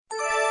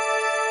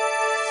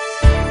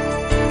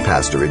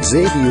Pastor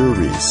Xavier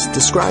Reese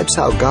describes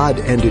how God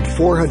ended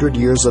 400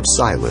 years of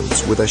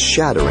silence with a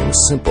shattering,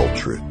 simple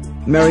truth.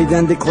 Mary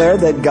then declared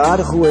that God,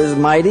 who is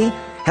mighty,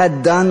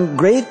 had done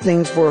great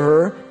things for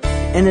her,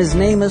 and His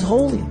name is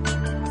holy.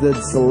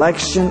 The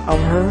selection of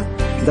her,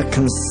 the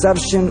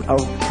conception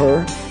of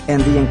her,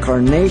 and the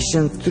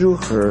incarnation through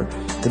her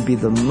to be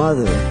the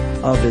mother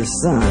of His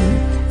Son,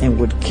 and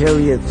would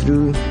carry it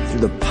through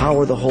the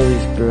power of the Holy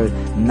Spirit,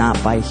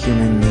 not by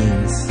human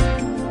means.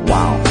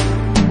 Wow.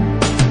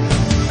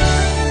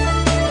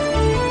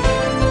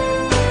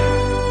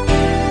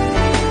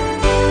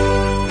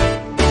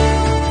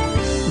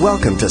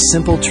 Welcome to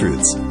Simple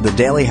Truths, the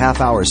daily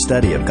half-hour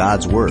study of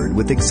God's Word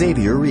with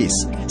Xavier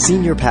Reese,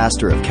 Senior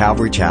Pastor of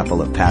Calvary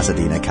Chapel of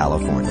Pasadena,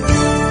 California.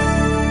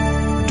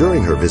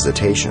 During her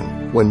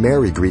visitation, when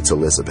Mary greets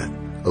Elizabeth,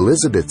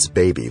 Elizabeth's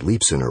baby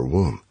leaps in her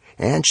womb,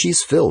 and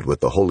she's filled with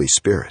the Holy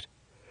Spirit.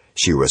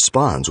 She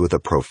responds with a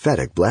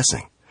prophetic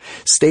blessing,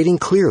 stating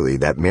clearly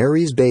that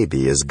Mary's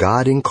baby is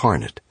God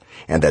incarnate,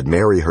 and that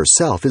Mary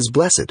herself is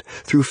blessed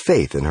through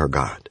faith in her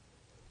God.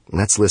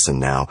 Let's listen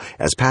now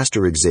as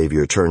Pastor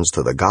Xavier turns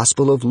to the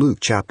Gospel of Luke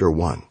chapter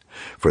 1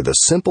 for the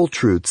simple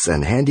truths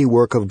and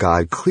handiwork of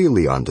God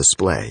clearly on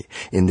display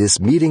in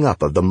this meeting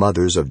up of the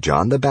mothers of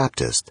John the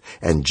Baptist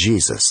and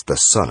Jesus, the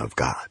Son of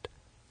God.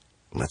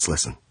 Let's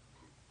listen.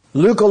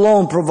 Luke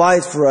alone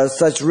provides for us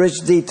such rich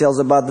details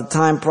about the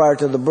time prior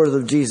to the birth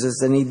of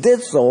Jesus, and he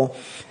did so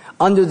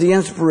under the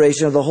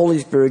inspiration of the Holy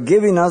Spirit,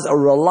 giving us a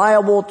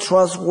reliable,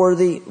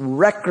 trustworthy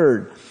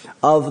record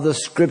of the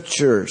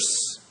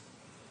Scriptures.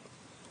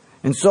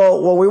 And so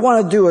what we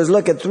want to do is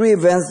look at three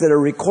events that are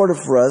recorded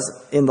for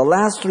us in the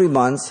last 3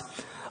 months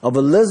of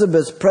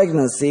Elizabeth's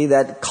pregnancy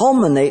that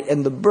culminate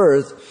in the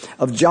birth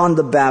of John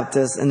the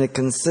Baptist, and it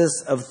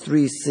consists of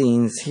 3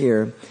 scenes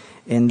here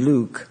in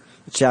Luke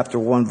chapter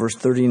 1, verse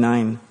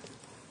 39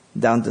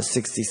 down to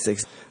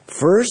 66.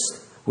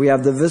 First, we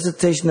have the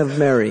visitation of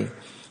Mary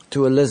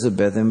to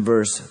Elizabeth in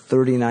verse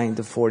 39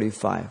 to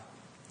 45.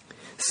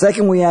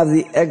 Second, we have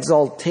the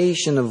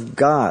exaltation of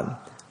God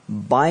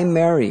by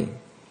Mary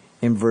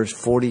in verse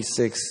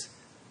 46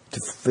 to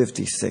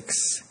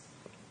 56.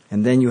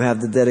 And then you have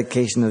the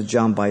dedication of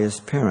John by his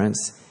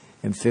parents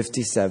in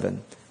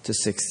 57 to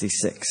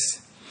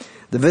 66.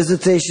 The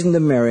visitation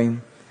of Mary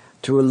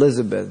to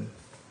Elizabeth.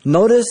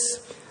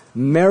 Notice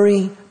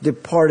Mary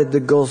departed to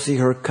go see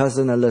her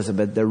cousin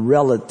Elizabeth, their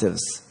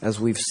relatives, as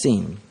we've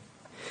seen.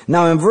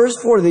 Now in verse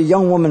 4, the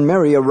young woman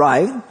Mary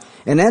arrived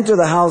and entered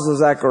the house of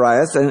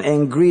Zacharias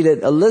and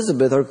greeted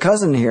Elizabeth, her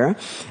cousin here.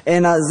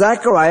 And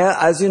Zachariah,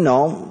 as you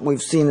know,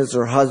 we've seen as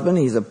her husband.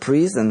 He's a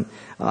priest. And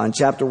in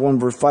chapter 1,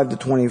 verse 5 to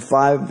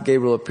 25,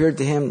 Gabriel appeared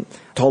to him,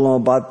 told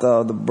him about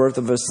the birth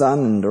of his son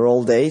in their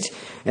old age.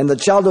 And the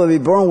child that would be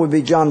born would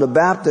be John the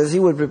Baptist. He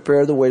would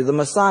prepare the way to the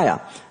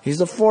Messiah.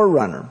 He's a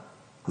forerunner.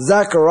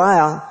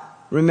 Zachariah,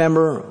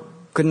 remember,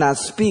 could not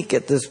speak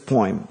at this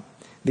point,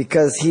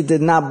 because he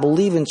did not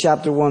believe in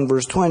chapter 1,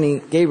 verse 20.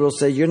 Gabriel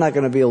said, you're not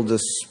going to be able to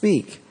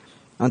speak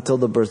until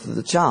the birth of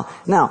the child.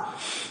 Now,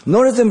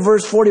 notice in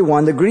verse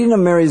 41, the greeting of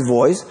Mary's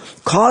voice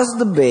caused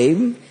the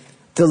babe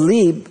to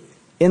leap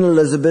in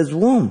Elizabeth's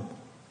womb.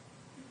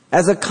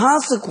 As a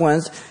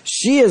consequence,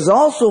 she is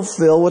also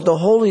filled with the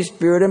Holy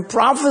Spirit and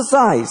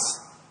prophesies.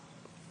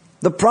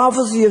 The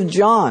prophecy of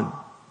John,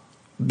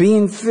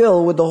 being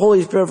filled with the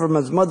Holy Spirit from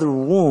his mother's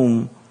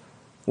womb,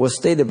 was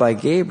stated by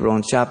Gabriel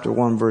in chapter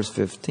 1, verse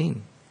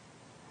 15.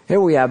 Here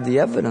we have the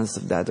evidence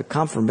of that, the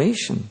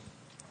confirmation.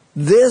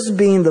 This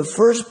being the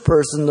first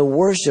person to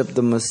worship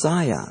the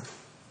Messiah.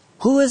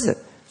 Who is it?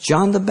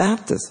 John the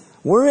Baptist.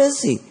 Where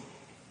is he?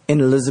 In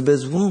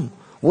Elizabeth's womb.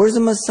 Where's the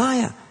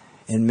Messiah?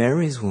 In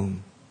Mary's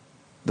womb.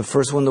 The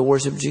first one to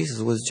worship Jesus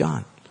was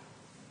John.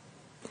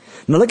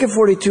 Now look at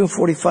 42 and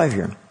 45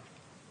 here.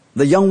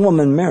 The young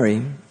woman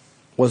Mary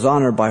was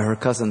honored by her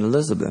cousin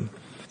Elizabeth.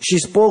 She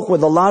spoke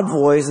with a loud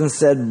voice and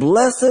said,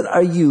 "Blessed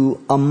are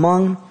you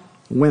among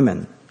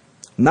women."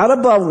 Not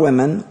above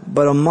women,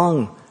 but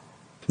among.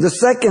 The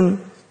second,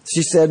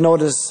 she said,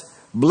 notice,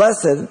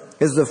 "Blessed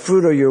is the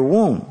fruit of your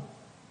womb."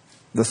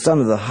 The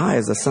Son of the High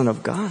is the Son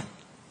of God.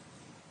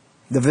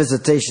 The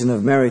visitation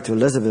of Mary to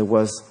Elizabeth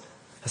was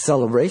a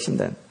celebration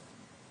then.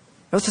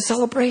 It was a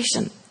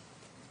celebration.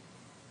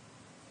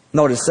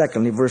 Notice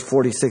secondly, verse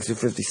 46 to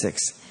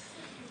 56.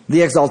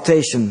 The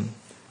exaltation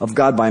of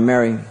God by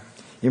Mary.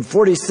 In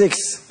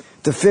 46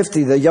 to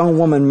 50, the young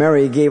woman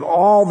Mary gave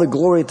all the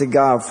glory to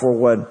God for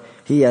what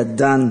He had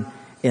done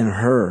in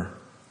her.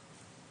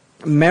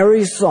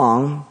 Mary's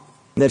song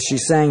that she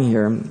sang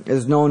here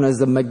is known as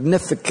the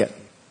Magnificat.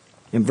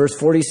 In verse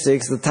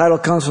 46, the title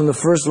comes from the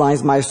first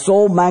lines, "My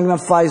soul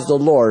magnifies the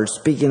Lord,"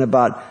 speaking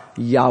about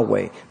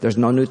Yahweh. There's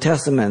no New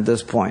Testament at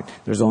this point.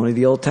 There's only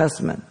the Old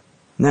Testament.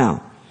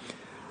 Now,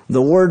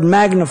 the word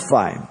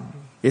magnify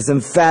is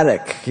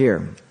emphatic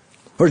here.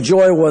 Her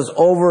joy was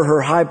over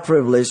her high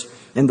privilege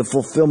in the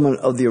fulfillment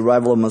of the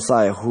arrival of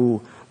Messiah,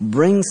 who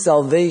brings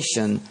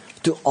salvation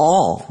to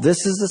all.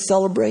 This is the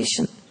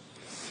celebration.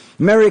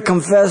 Mary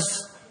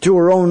confessed to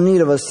her own need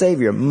of a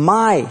Savior.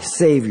 My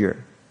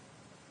Savior.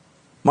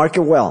 Mark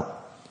it well.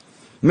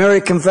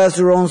 Mary confessed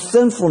her own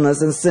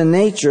sinfulness and sin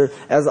nature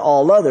as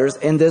all others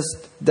in this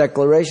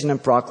declaration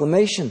and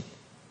proclamation.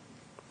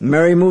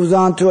 Mary moves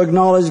on to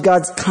acknowledge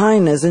God's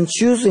kindness in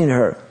choosing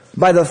her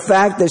by the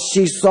fact that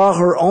she saw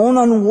her own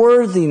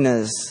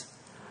unworthiness,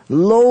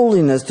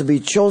 lowliness to be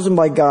chosen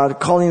by God,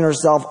 calling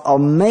herself a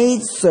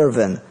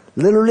maidservant,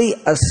 literally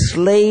a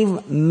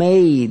slave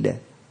maid,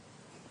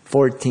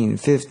 14,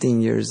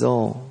 15 years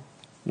old.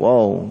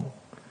 Whoa.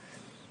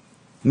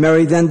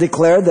 Mary then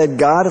declared that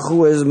God,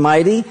 who is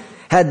mighty,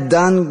 had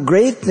done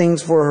great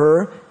things for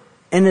her,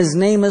 and His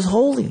name is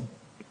holy.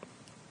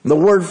 The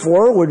word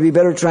for would be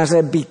better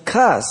translated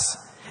because,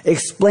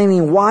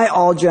 explaining why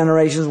all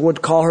generations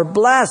would call her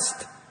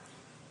blessed.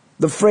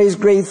 The phrase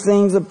great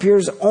things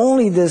appears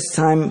only this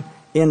time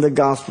in the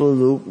Gospel of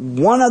Luke.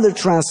 One other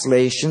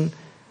translation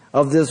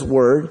of this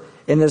word,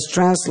 and is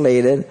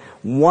translated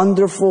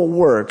wonderful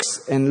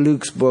works, in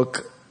Luke's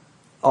book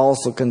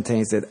also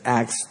contains it,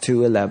 Acts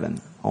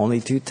 2:11.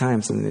 Only 2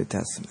 times in the New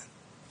Testament.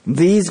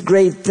 These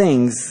great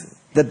things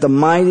that the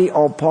mighty,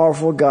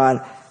 all-powerful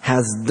God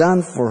has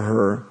done for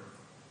her,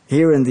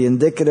 here in the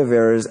indicative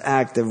era is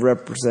active,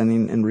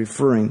 representing and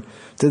referring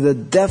to the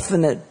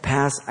definite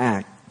past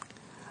act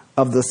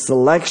of the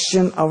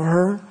selection of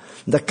her,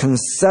 the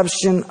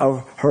conception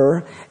of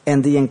her,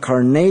 and the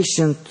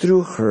incarnation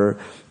through her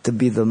to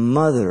be the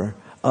mother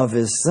of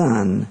His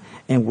Son,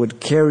 and would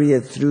carry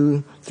it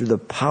through the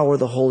power of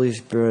the Holy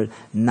Spirit,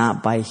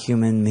 not by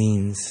human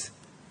means.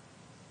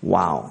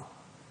 Wow.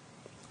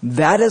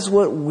 That is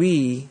what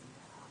we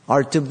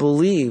are to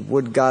believe,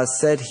 what God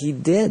said He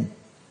did.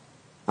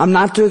 I'm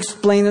not to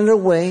explain it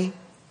away.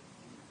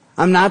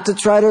 I'm not to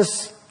try to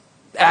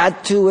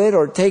add to it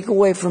or take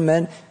away from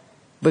it,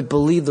 but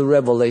believe the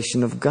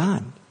revelation of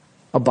God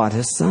about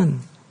His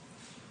Son.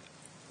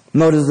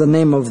 Notice the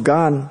name of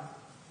God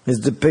is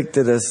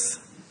depicted as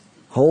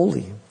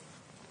holy.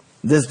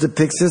 This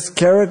depicts His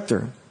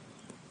character,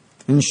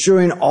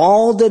 ensuring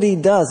all that He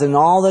does and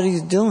all that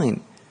He's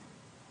doing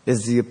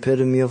is the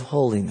epitome of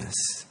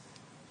holiness.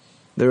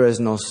 There is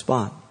no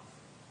spot.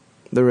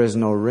 There is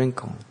no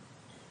wrinkle.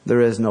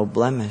 There is no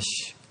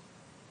blemish.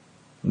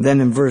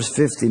 Then in verse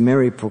 50,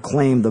 Mary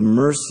proclaimed the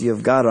mercy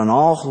of God on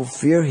all who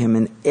fear Him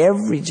in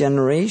every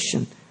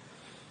generation.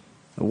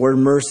 The word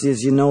mercy,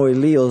 as you know,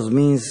 Elios,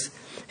 means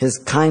His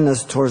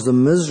kindness towards the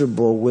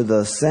miserable, with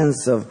a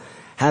sense of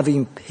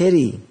having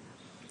pity,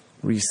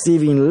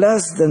 receiving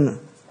less than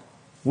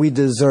we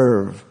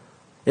deserve.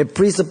 It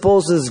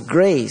presupposes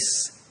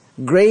grace.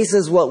 Grace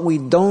is what we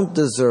don't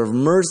deserve.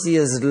 Mercy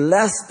is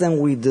less than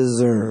we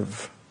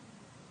deserve.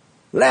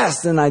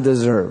 Less than I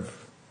deserve.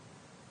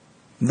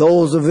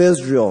 Those of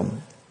Israel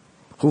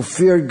who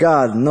feared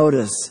God,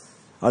 notice,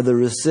 are the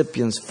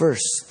recipients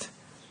first,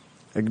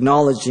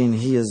 acknowledging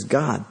He is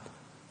God,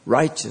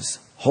 righteous,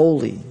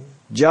 holy,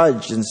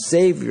 judge, and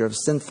Savior of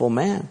sinful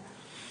man.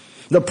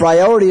 The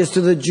priority is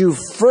to the Jew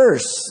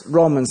first,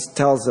 Romans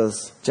tells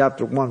us,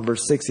 chapter 1,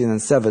 verse 16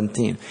 and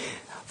 17.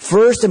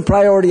 First in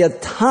priority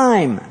of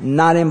time,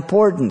 not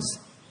importance.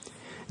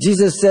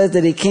 Jesus says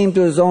that He came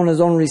to His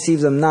own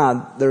received Him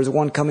not. There's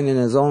one coming in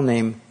His own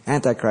name,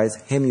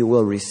 Antichrist, Him you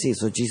will receive.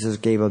 So Jesus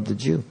gave up the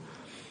Jew.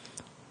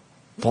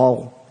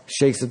 Paul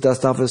shakes the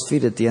dust off his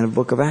feet at the end of the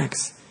book of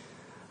Acts.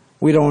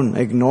 We don't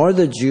ignore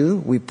the Jew.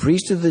 We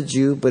preach to the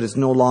Jew, but it's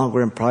no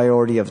longer in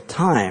priority of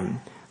time.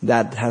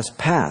 That has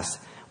passed.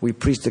 We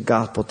preach the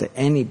gospel to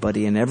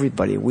anybody and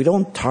everybody. We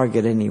don't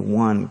target any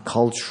one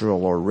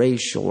cultural or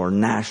racial or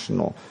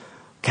national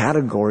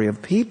category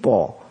of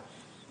people.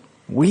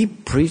 We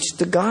preach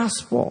the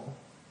gospel,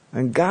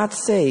 and God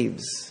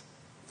saves.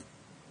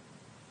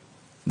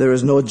 There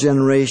is no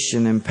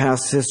generation in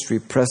past history,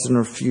 present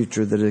or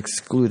future, that is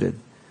excluded.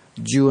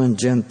 Jew and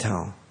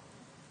Gentile.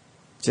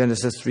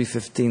 Genesis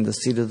 3:15, the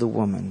seed of the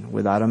woman,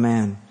 without a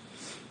man.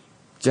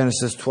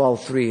 Genesis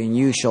 12:3, and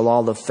you shall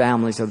all the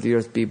families of the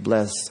earth be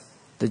blessed.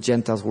 The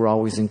Gentiles were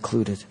always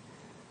included.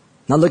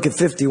 Now look at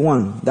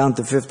 51, down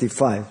to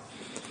 55.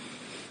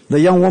 The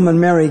young woman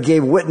Mary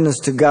gave witness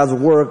to God's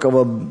work of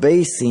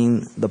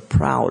abasing the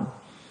proud,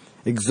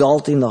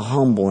 exalting the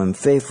humble, and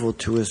faithful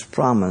to His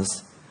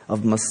promise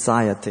of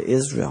Messiah to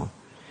Israel.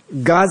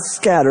 God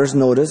scatters,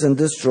 notice, and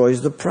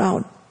destroys the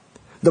proud.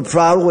 The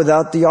proud,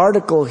 without the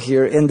article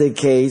here,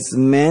 indicates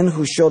men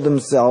who show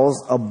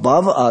themselves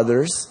above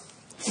others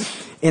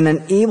in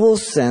an evil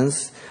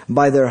sense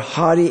by their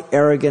haughty,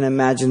 arrogant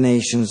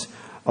imaginations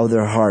of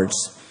their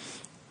hearts,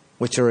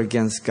 which are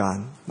against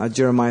God. Now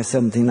Jeremiah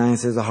 17:9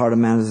 says, the heart of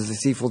man is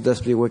deceitful,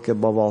 desperately wicked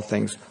above all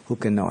things. Who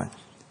can know it?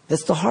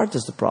 It's the heart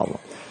that's the problem.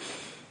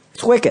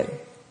 It's wicked.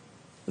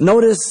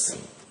 Notice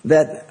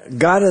that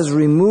God has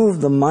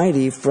removed the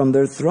mighty from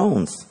their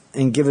thrones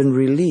and given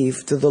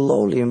relief to the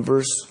lowly in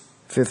verse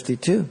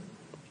 52.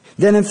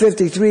 Then in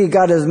 53,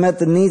 God has met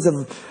the needs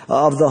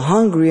of the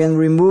hungry and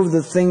removed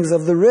the things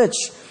of the rich.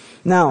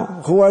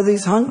 Now, who are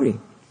these hungry?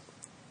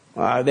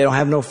 They don't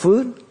have no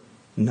food?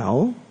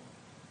 No.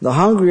 The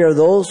hungry are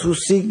those who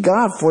seek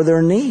God for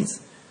their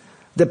needs,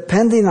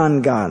 depending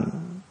on God,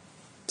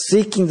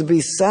 seeking to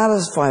be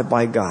satisfied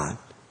by God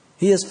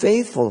He is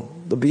faithful.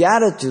 The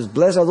Beatitudes,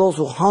 blessed are those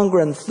who hunger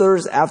and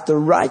thirst after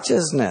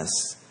righteousness.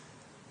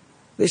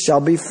 They shall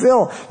be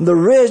filled. The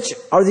rich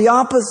are the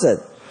opposite.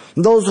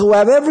 Those who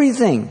have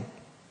everything.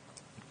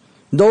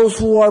 Those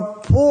who are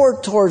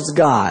poor towards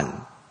God.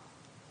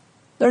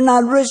 They're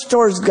not rich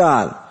towards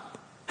God.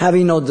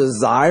 Having no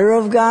desire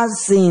of God,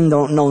 seeing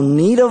no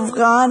need of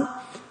God.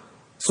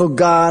 So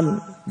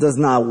God does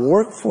not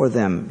work for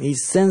them. He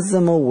sends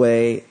them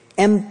away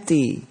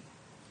empty.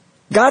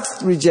 God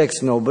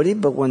rejects nobody,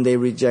 but when they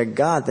reject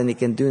God, then He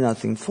can do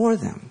nothing for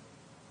them.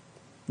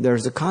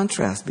 There's a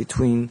contrast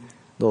between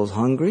those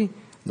hungry,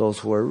 those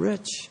who are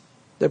rich.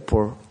 They're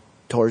poor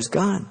towards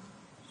God.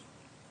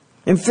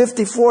 In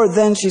 54,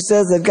 then she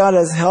says that God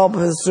has helped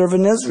His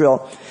servant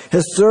Israel,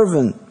 His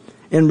servant,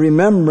 in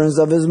remembrance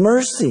of His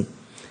mercy.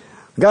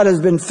 God has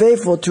been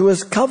faithful to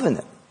His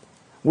covenant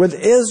with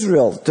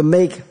Israel to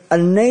make a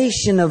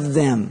nation of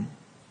them.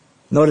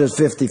 Notice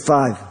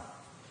 55.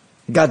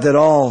 God did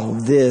all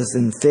of this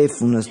in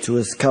faithfulness to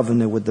His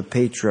covenant with the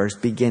patriarchs,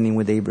 beginning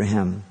with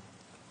Abraham.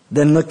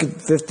 Then look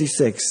at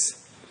 56.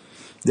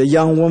 The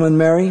young woman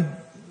Mary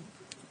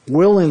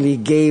willingly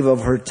gave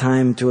of her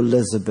time to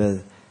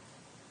Elizabeth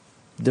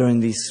during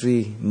these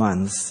 3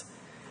 months.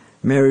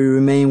 Mary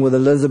remained with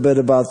Elizabeth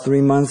about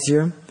 3 months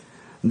here.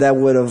 That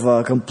would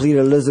have completed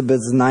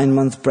Elizabeth's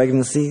 9-month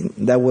pregnancy.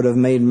 That would have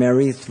made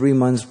Mary 3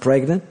 months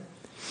pregnant.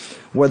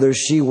 Whether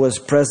she was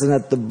present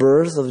at the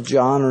birth of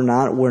John or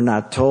not, we're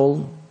not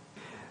told.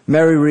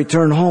 Mary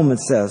returned home, it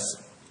says,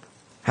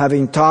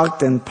 having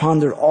talked and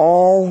pondered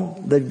all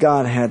that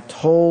God had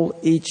told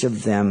each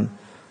of them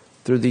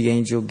through the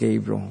angel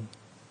Gabriel.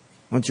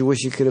 Don't you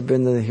wish you could have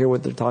been to hear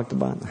what they talked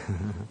about?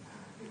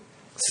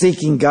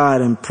 Seeking God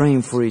and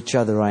praying for each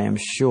other, I am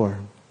sure.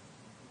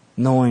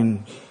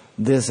 Knowing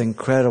this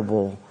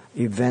incredible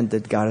event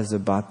that God is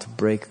about to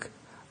break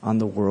on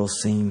the world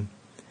scene.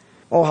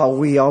 Oh, how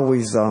we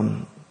always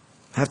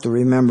have to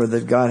remember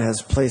that God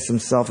has placed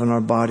Himself in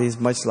our bodies,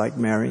 much like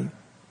Mary.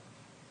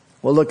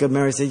 Well, look at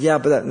Mary and say, yeah,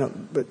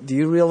 but do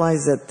you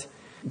realize that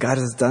God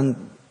has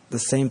done the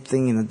same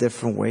thing in a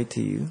different way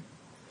to you?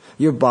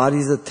 Your body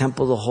is the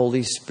temple of the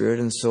Holy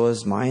Spirit, and so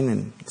is mine.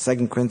 In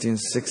 2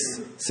 Corinthians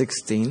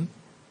 6:16,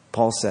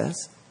 Paul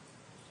says.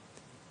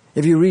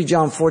 If you read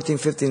John 14,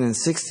 15, and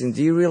 16,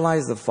 do you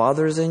realize the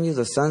Father is in you,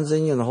 the Son's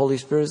in you, and the Holy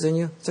Spirit is in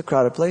you? It's a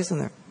crowded place in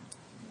there.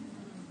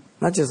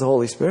 Not just the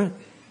Holy Spirit.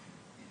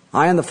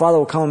 I and the Father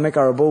will come and make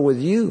our abode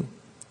with you.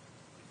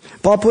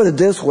 Paul put it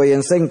this way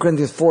in 2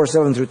 Corinthians 4,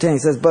 7 through 10. He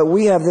says, but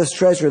we have this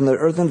treasure in the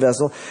earthen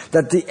vessel,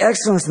 that the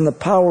excellence and the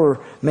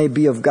power may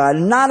be of God,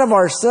 not of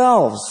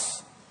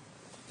ourselves.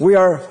 We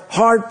are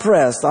hard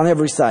pressed on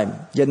every side,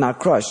 yet not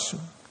crushed.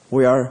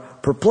 We are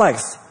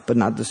perplexed, but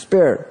not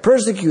despaired.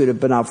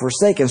 Persecuted, but not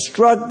forsaken.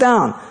 Struck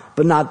down,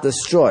 but not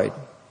destroyed.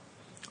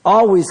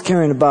 Always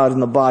carrying about in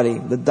the body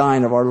the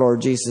dying of our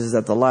Lord Jesus,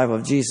 that the life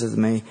of Jesus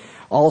may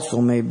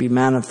be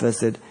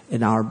manifested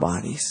in our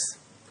bodies.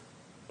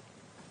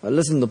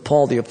 Listen to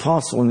Paul the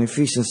Apostle in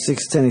Ephesians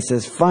 6:10. He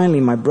says, finally,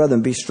 my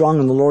brethren, be strong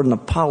in the Lord and the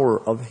power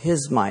of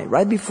His might.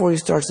 Right before he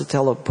starts to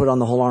tell put on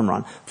the whole armor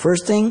on.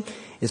 First thing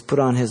is put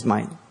on His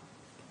might.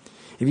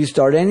 If you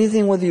start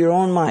anything with your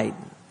own might,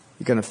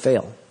 you're going to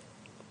fail.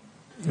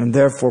 And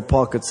therefore,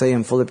 Paul could say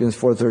in Philippians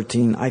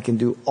 4:13, I can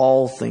do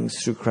all things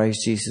through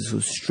Christ Jesus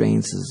who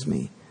strengthens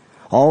me.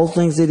 All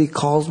things that He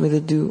calls me to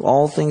do,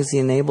 all things He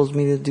enables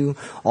me to do,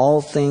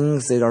 all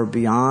things that are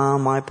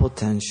beyond my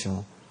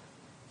potential.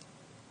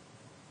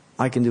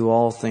 I can do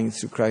all things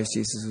through Christ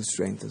Jesus who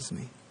strengthens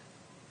me.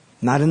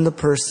 Not in the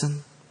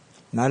person,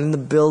 not in the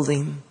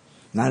building,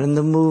 not in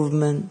the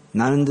movement,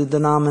 not in the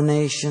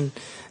denomination,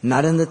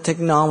 not in the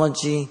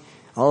technology.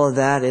 All of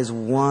that is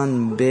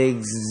one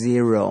big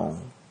zero.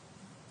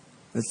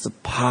 It's the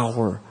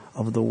power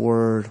of the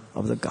word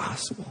of the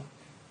gospel.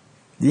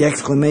 The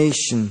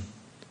exclamation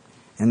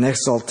and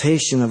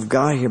exaltation of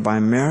God here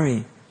by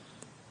Mary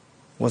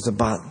was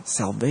about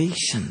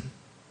salvation.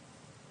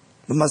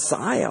 The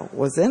Messiah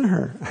was in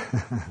her.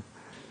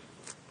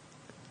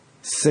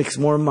 6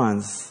 more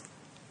months,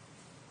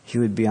 He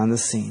would be on the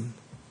scene.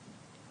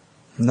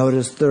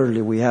 Notice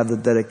thirdly, we have the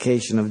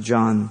dedication of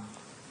John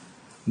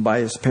by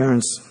his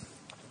parents.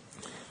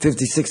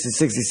 56 and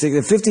 66.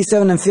 In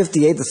 57 and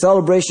 58, the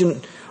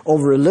celebration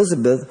over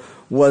Elizabeth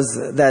was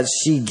that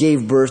she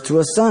gave birth to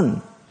a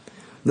son.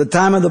 The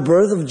time of the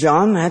birth of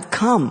John had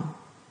come.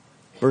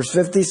 Verse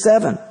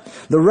 57.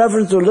 The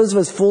reference to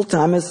Elizabeth's full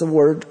time is the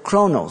word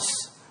chronos.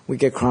 We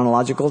get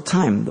chronological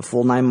time. The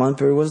full 9-month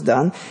period was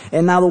done.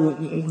 And now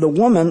the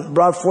woman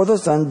brought forth a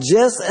son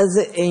just as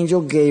the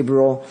angel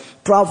Gabriel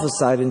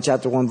prophesied in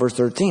chapter 1, verse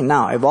 13.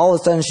 Now, if all of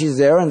a sudden she's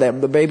there and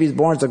the baby's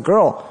born, it's a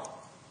girl,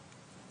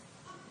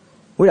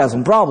 we'd have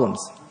some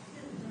problems.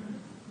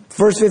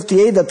 Verse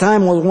 58, the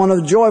time was one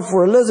of joy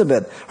for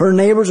Elizabeth. Her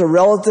neighbors or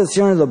relatives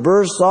hearing the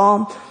birth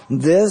saw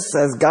this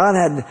as God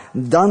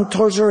had done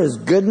towards her, His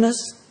goodness,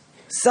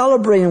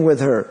 celebrating with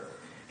her.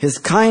 His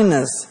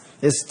kindness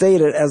is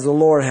stated as the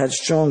Lord had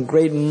shown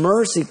great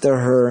mercy to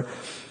her.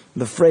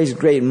 The phrase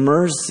great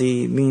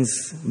mercy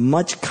means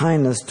much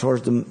kindness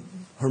towards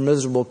her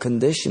miserable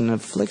condition and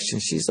affliction.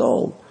 She's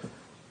old,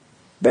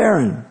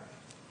 barren.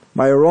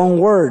 By her own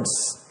words,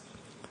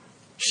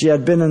 she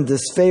had been in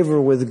disfavor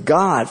with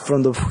God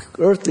from the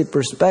earthly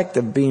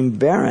perspective, being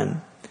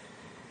barren.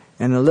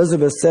 And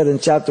Elizabeth said in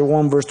chapter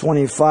 1, verse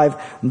 25,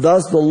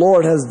 "Thus the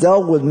Lord has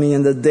dealt with me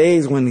in the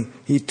days when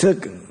He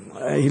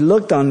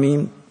looked on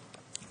me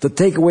to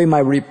take away my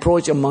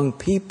reproach among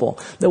people."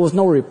 There was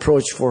no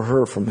reproach for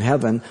her from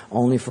heaven,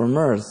 only from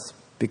earth,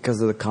 because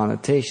of the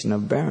connotation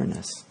of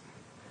barrenness.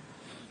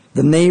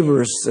 The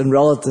neighbors and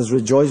relatives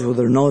rejoiced with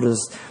her. Notice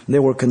they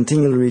were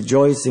continually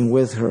rejoicing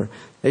with her.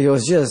 It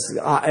was just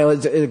it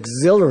was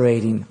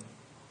exhilarating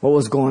what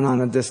was going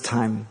on at this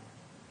time.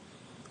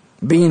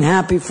 Being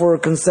happy for her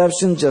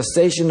conception,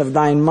 gestation of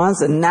 9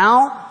 months, and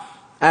now,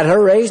 at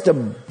her age, to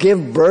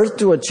give birth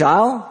to a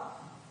child?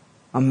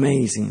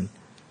 Amazing.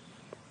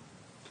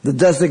 The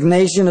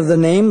designation of the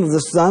name of the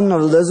son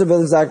of Elizabeth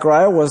and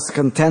Zachariah was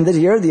contended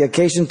here. The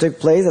occasion took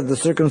place at the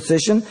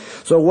circumcision.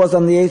 So it was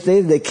on the 8th day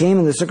they came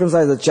and they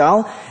circumcised the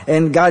child.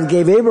 And God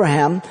gave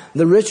Abraham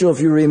the ritual, if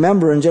you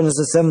remember, in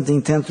Genesis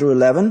 17:10 through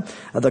 11,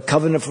 the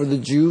covenant for the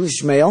Jew,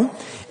 Ishmael.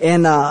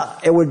 And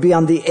it would be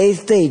on the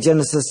 8th day,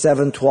 Genesis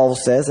 7:12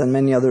 says, and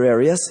many other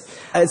areas.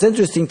 It's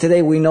interesting,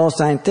 today we know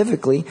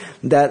scientifically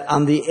that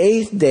on the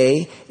 8th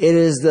day, it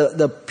is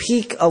the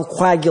peak of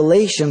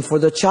coagulation for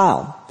the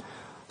child.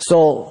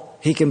 So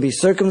he can be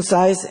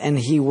circumcised and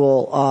he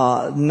will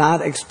not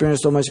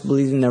experience so much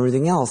bleeding and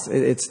everything else.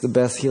 It's the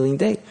best healing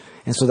day.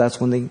 And so that's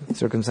when they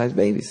circumcise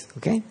babies.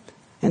 Okay?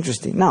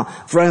 Interesting. Now,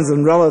 friends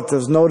and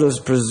relatives, notice,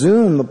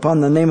 presume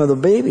upon the name of the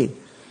baby.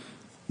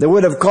 They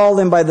would have called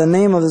him by the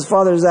name of his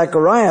father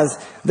Zacharias.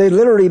 They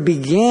literally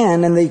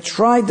began and they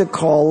tried to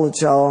call the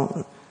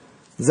child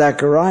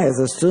Zacharias,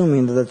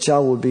 assuming that the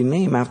child would be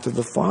named after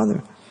the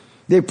father.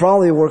 They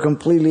probably were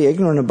completely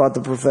ignorant about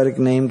the prophetic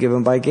name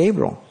given by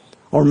Gabriel.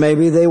 Or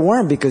maybe they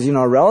weren't, because,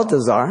 our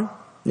relatives are.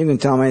 You can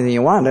tell them anything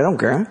you want. They don't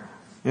care.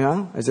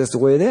 It's just the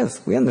way it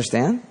is. We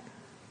understand.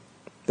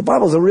 The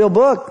Bible's a real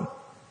book.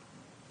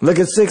 Look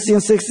at 60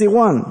 and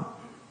 61.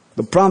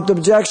 The prompt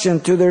objection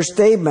to their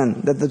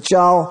statement that the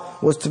child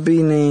was to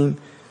be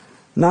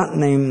not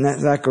named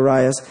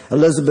Zacharias.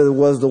 Elizabeth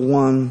was the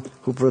one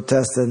who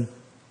protested.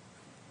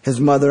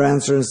 His mother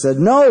answered and said,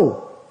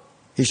 "No,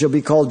 he shall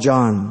be called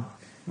John."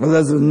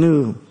 Elizabeth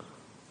knew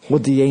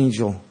what the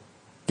angel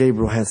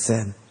Gabriel had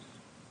said.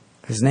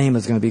 His name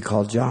is going to be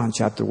called John,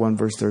 chapter 1,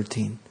 verse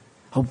 13.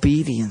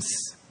 Obedience.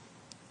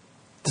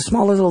 The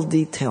small little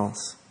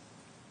details.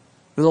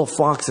 The little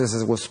foxes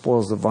is what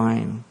spoils the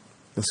vine,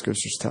 the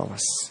scriptures tell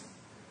us.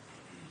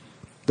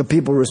 The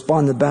people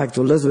responded back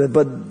to Elizabeth,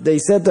 but they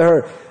said to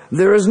her,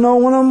 "There is no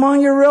one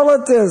among your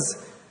relatives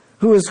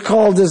who has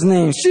called his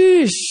name."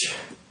 Sheesh!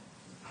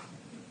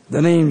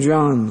 The name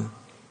John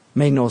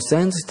made no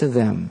sense to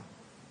them.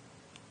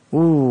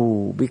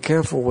 Ooh, be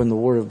careful when the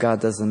Word of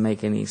God doesn't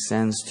make any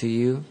sense to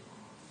you.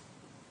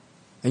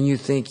 And you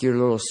think you're a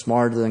little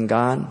smarter than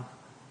God.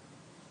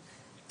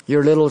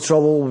 Your little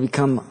trouble will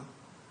become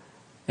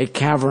a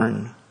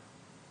cavern,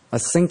 a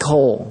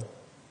sinkhole,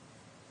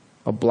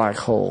 a black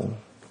hole.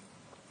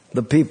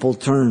 The people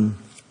turned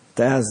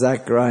to ask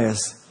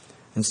Zacharias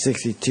in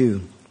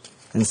 62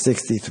 and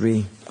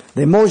 63.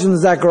 They motioned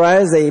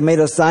Zacharias. They made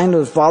a sign to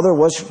his father,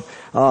 which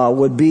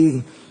would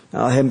be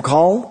him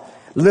called.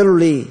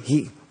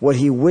 Literally, what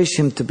he wished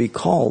him to be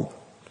called.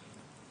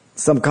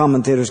 Some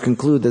commentators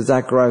conclude that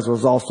Zacharias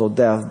was also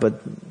deaf,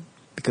 but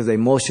because they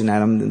motioned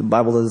at him, the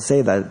Bible doesn't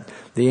say that.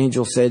 The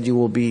angel said, "You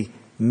will be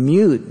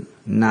mute,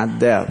 not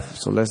deaf."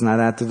 So let's not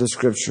add to the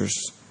scriptures.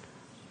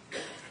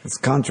 It's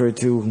contrary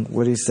to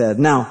what he said.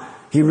 Now,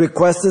 he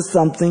requested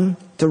something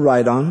to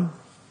write on.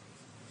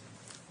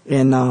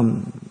 And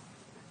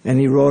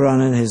he wrote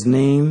on it, "His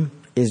name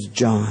is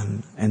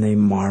John," and they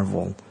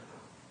marveled.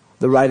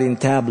 The writing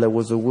tablet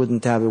was a wooden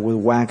tablet with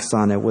wax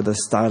on it with a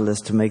stylus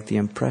to make the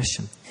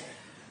impression.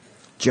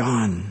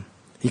 John.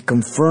 He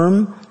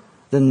confirmed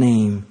the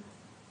name.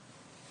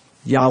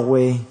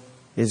 Yahweh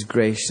is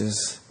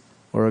gracious,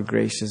 or a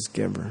gracious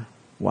giver.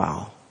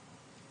 Wow.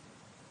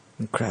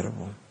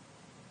 Incredible.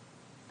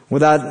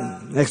 Without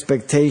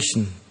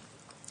expectation,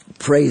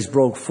 praise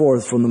broke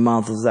forth from the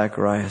mouth of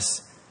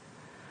Zacharias.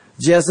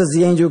 Just as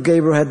the angel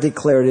Gabriel had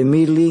declared,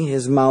 immediately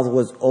his mouth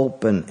was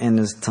open and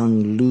his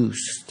tongue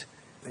loosed.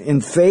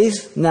 In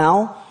faith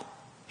now,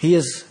 he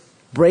is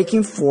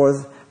breaking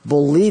forth,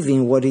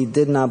 believing what he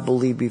did not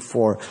believe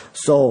before.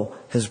 So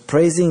his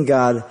praising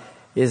God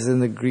is in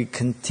the Greek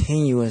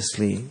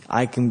continuously.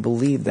 I can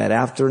believe that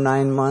after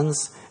 9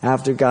 months,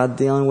 after God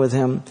dealing with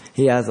him,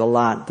 he has a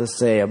lot to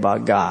say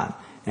about God.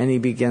 And he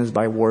begins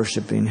by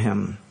worshiping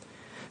him.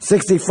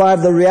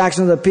 65, the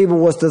reaction of the people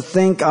was to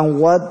think on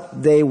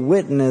what they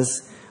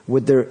witnessed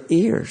with their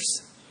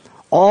ears.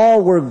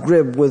 All were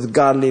gripped with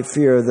godly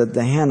fear that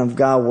the hand of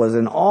God was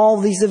in all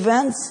these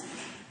events.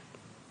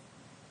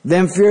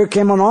 Then fear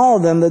came on all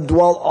of them that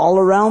dwelt all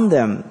around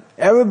them.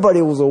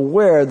 Everybody was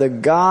aware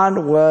that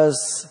God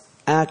was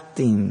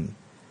acting.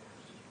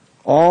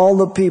 All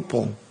the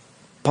people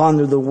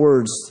pondered the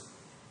words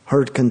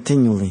heard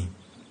continually.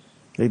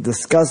 They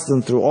discussed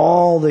them through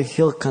all the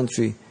hill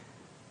country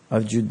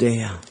of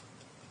Judea.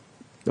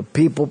 The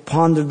people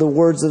pondered the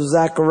words of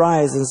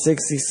Zacharias in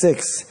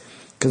 66,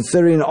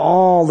 considering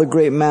all the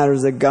great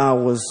matters that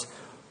God was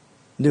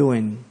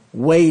doing,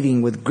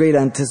 waiting with great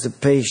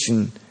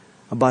anticipation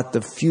about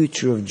the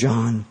future of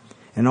John.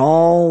 And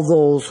all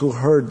those who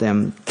heard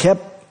them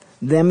kept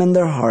them in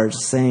their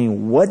hearts,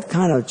 saying, "What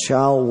kind of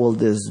child will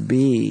this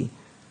be?"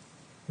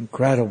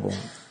 Incredible.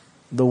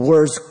 The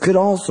words could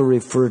also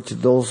refer to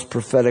those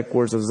prophetic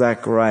words of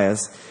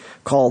Zacharias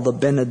called the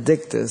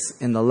Benedictus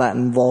in the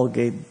Latin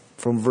Vulgate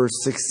from verse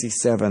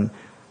 67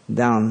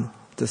 down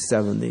to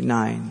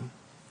 79.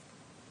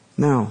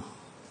 Now,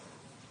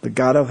 the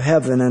God of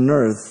heaven and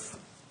earth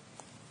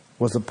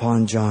was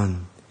upon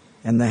John,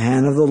 and the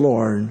hand of the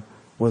Lord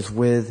was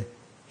with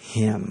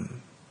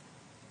him.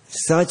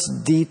 Such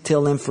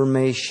detailed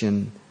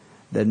information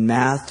that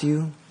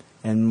Matthew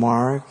and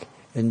Mark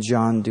and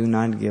John do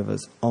not give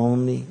us,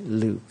 only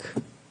Luke.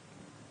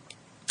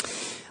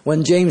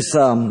 When James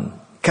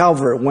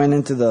Calvert went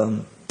into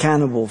the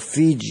cannibal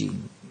Fiji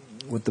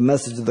with the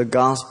message of the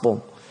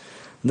gospel,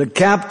 the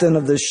captain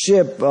of the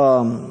ship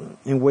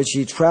in which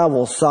he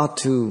traveled sought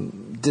to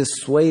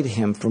dissuade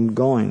him from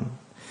going.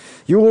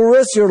 "You will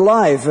risk your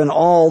life and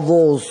all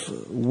those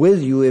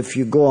with you if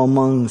you go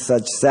among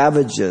such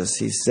savages,"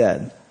 he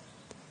said.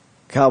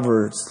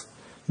 Calvert's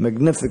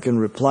magnificent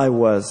reply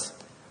was,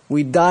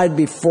 "We died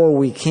before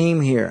we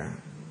came here."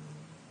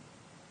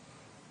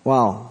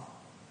 Wow.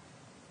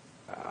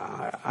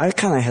 I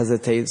kind of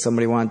hesitate if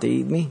somebody wanted to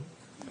eat me.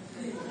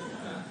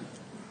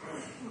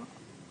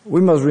 We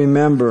must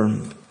remember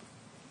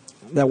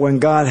that when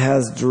God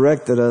has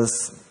directed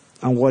us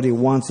on what He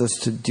wants us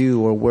to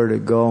do or where to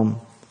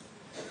go,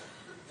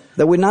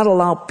 that we not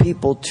allow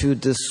people to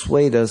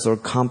dissuade us or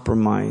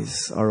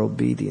compromise our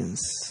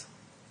obedience.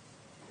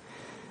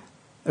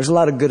 There's a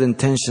lot of good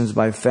intentions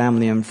by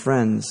family and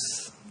friends,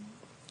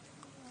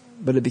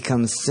 but it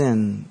becomes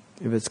sin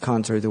if it's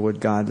contrary to what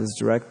God is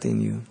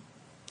directing you.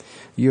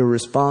 You're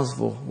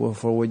responsible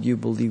for what you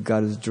believe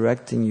God is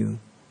directing you,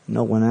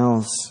 no one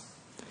else.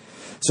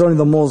 Certainly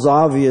the most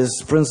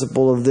obvious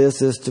principle of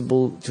this is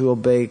to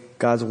obey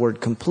God's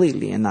word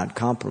completely and not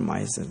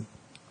compromise it.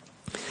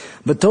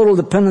 But total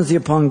dependency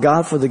upon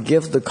God for the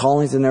gifts, the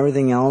callings, and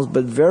everything else,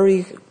 but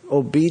very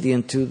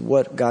obedient to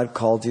what God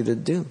called you to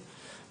do.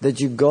 That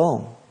you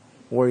go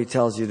where He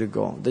tells you to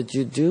go. That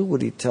you do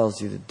what He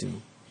tells you to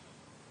do.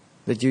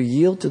 That you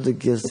yield to the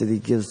gifts that He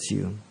gives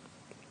you.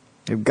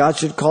 If God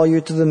should call you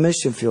to the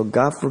mission field,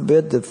 God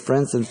forbid that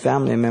friends and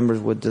family members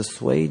would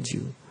dissuade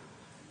you.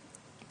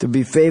 To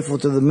be faithful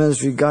to the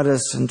ministry God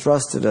has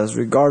entrusted us,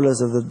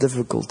 regardless of the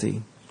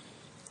difficulty,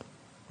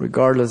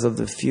 regardless of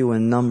the few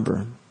in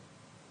number.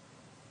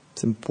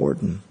 It's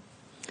important.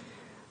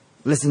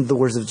 Listen to the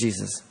words of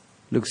Jesus.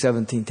 Luke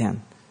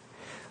 17:10.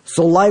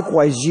 "So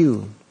likewise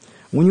you,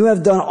 when you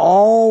have done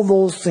all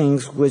those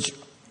things which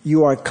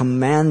you are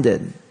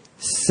commanded,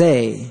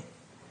 say,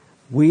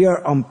 we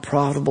are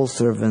unprofitable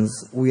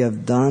servants. We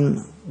have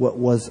done what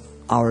was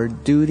our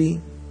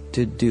duty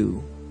to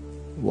do."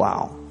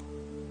 Wow.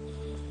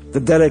 The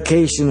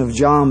dedication of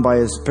John by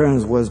his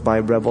parents was by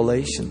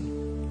revelation.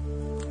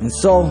 And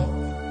so,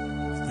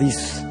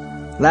 these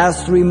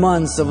last 3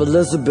 months of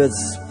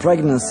Elizabeth's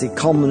pregnancy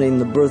culminating in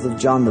the birth of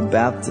John the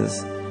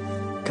Baptist,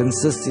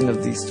 consisting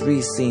of these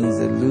 3 scenes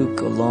that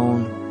Luke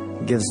alone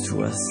gives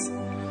to us.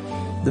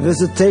 The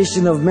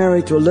visitation of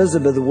Mary to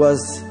Elizabeth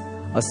was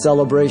a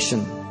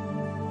celebration.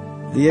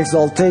 The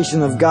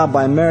exaltation of God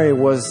by Mary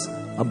was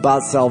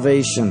about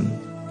salvation.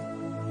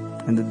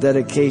 And the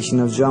dedication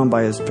of John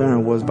by his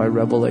parent was by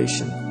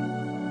revelation.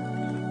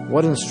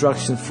 What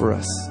instruction for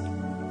us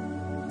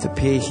to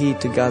pay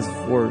heed to God's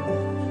word.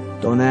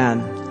 Don't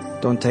add,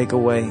 don't take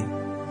away.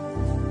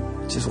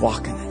 Just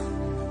walk in it.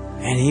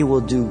 And He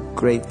will do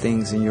great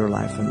things in your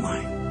life and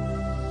mine.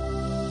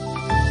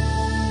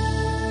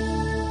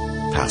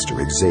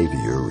 Pastor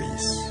Xavier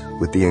Reese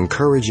with the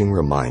encouraging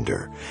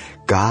reminder,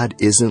 God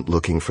isn't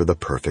looking for the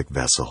perfect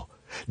vessel,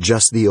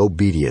 just the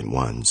obedient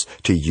ones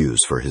to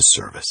use for His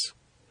service.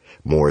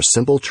 More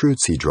simple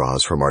truths he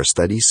draws from our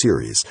study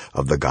series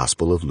of the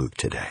Gospel of Luke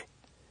today.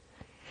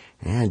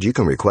 And you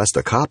can request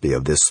a copy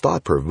of this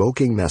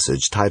thought-provoking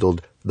message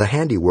titled, The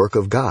Handiwork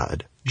of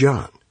God,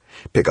 John.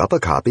 Pick up a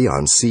copy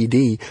on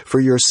CD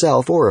for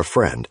yourself or a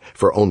friend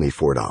for only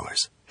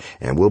 $4.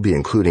 And we'll be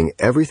including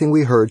everything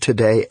we heard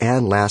today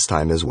and last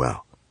time as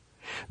well.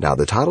 Now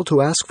the title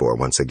to ask for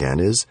once again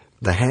is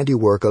The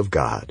Handiwork of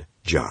God,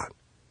 John.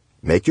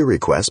 Make your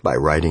request by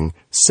writing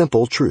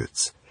Simple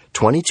Truths,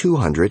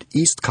 2200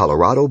 East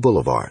Colorado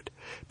Boulevard,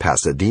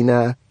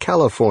 Pasadena,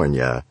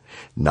 California,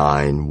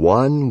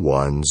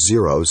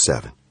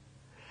 91107.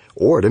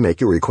 Or to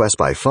make your request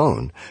by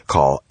phone,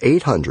 call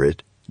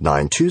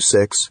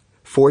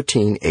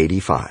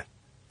 800-926-1485.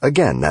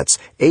 Again, that's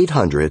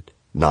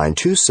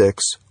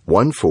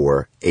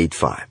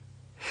 800-926-1485.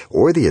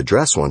 Or the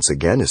address once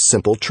again is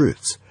Simple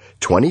Truths,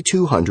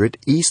 2200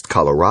 East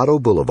Colorado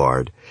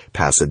Boulevard,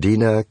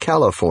 Pasadena,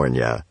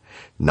 California,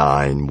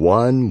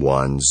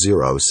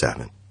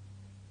 91107.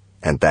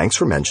 And thanks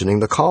for mentioning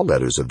the call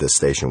letters of this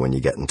station when you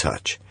get in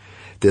touch.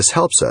 This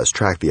helps us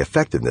track the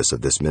effectiveness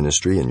of this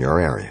ministry in your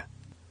area.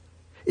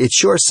 It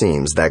sure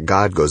seems that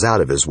God goes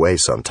out of his way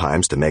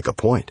sometimes to make a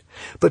point,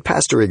 but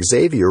Pastor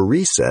Xavier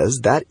Reese says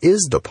that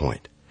is the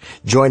point.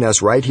 Join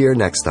us right here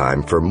next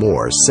time for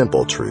more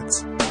Simple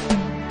Truths.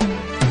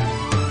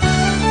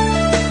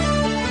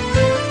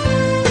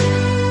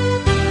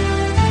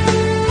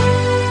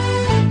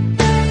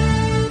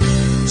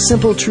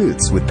 Simple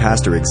Truths with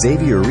Pastor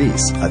Xavier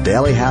Reese, a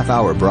daily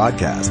half-hour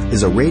broadcast,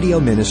 is a radio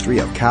ministry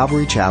of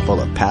Calvary Chapel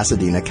of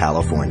Pasadena,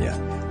 California.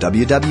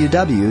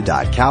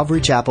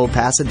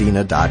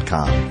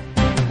 www.calvarychapelpasadena.com